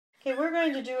Okay, we're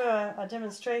going to do a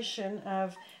demonstration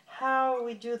of how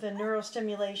we do the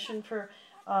neurostimulation for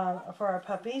our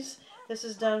puppies. This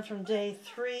is done from day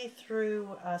 3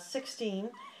 through 16,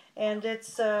 and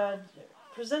it's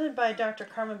presented by Dr.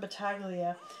 Carmen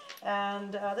Battaglia.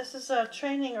 And this is a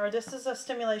training, or this is a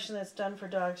stimulation that's done for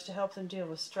dogs to help them deal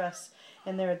with stress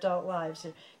in their adult lives,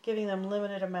 giving them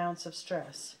limited amounts of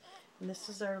stress. And this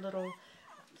is our little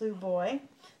blue boy.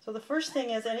 So the first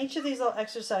thing is, and each of these little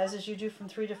exercises you do from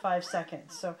 3 to 5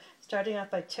 seconds. So starting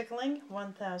off by tickling,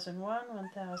 1001,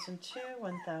 1002,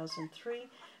 1003,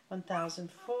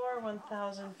 1004,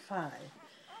 1005. And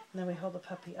then we hold the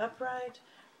puppy upright,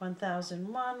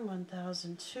 1001,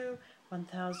 1002,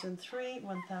 1003,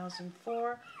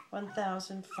 1004,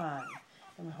 1005.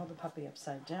 And we hold the puppy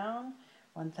upside down,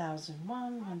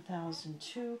 1001,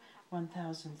 1002,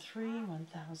 1003,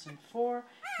 1004,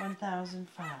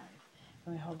 1005.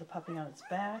 And we hold the puppy on its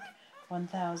back,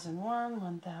 1001,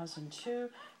 1002,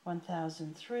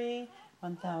 1003,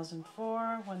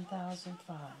 1004,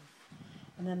 1005.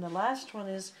 And then the last one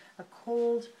is a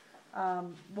cold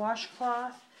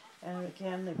washcloth, and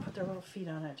again they put their little feet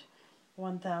on it.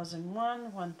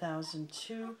 1001,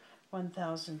 1002,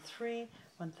 1003,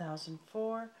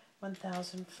 1004,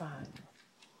 1005.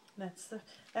 That's the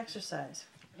exercise.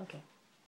 Okay.